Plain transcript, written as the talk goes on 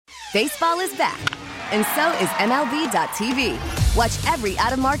Baseball is back, and so is MLB.tv. Watch every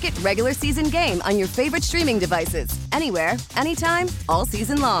out-of-market regular season game on your favorite streaming devices, anywhere, anytime, all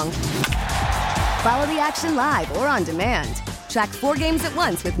season long. Follow the action live or on demand. Track 4 games at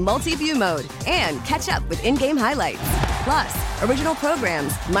once with multi-view mode and catch up with in-game highlights. Plus, original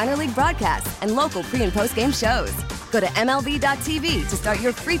programs, minor league broadcasts, and local pre- and post-game shows. Go to MLB.tv to start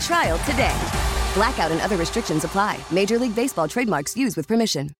your free trial today. Blackout and other restrictions apply. Major League Baseball trademarks used with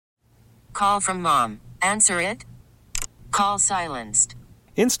permission. Call from mom. Answer it. Call silenced.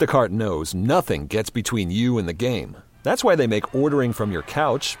 Instacart knows nothing gets between you and the game. That's why they make ordering from your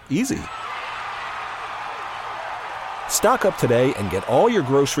couch easy. Stock up today and get all your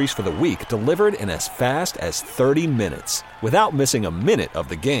groceries for the week delivered in as fast as 30 minutes without missing a minute of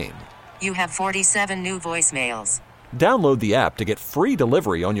the game. You have 47 new voicemails. Download the app to get free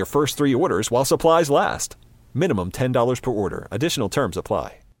delivery on your first 3 orders while supplies last. Minimum $10 per order. Additional terms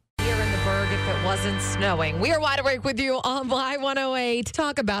apply. Here in the Berg, if it wasn't snowing. We are Wide Awake with you on Y108.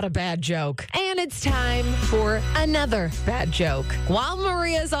 Talk about a bad joke. And it's time for another bad joke. While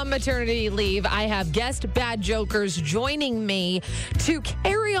Maria's on maternity leave, I have guest bad jokers joining me to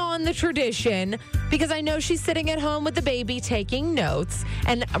carry on the tradition because I know she's sitting at home with the baby taking notes.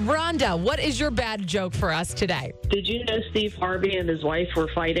 And Rhonda, what is your bad joke for us today? Did you know Steve Harvey and his wife were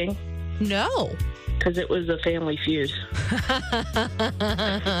fighting? No. Because it was a family feud.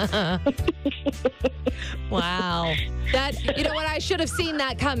 Wow. You know what? I should have seen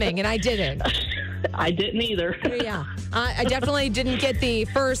that coming, and I didn't. I didn't either. Yeah. I definitely didn't get the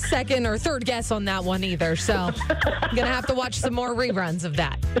first, second, or third guess on that one either. So I'm going to have to watch some more reruns of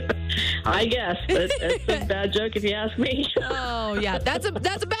that. I guess. It's a bad joke if you ask me. Oh, yeah. That's a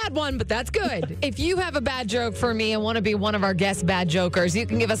bad one, but that's good. If you have a bad joke for me and want to be one of our guest bad jokers, you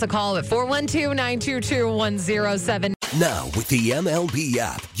can give us a call at 412-922-1007. Now, with the MLB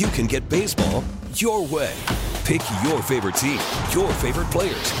app, you can get baseball your way. Pick your favorite team, your favorite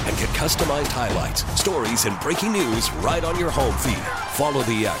players, and get customized highlights, stories, and breaking news right on your home feed. Follow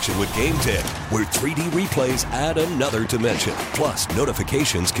the action with Game 10, where 3D replays add another dimension. Plus,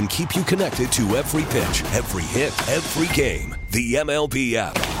 notifications can keep you connected to every pitch, every hit, every game. The MLB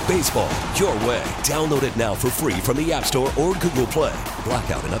app. Baseball your way. Download it now for free from the App Store or Google Play.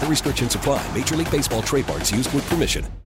 Blackout and other restrictions apply. Major League Baseball trademarks used with permission.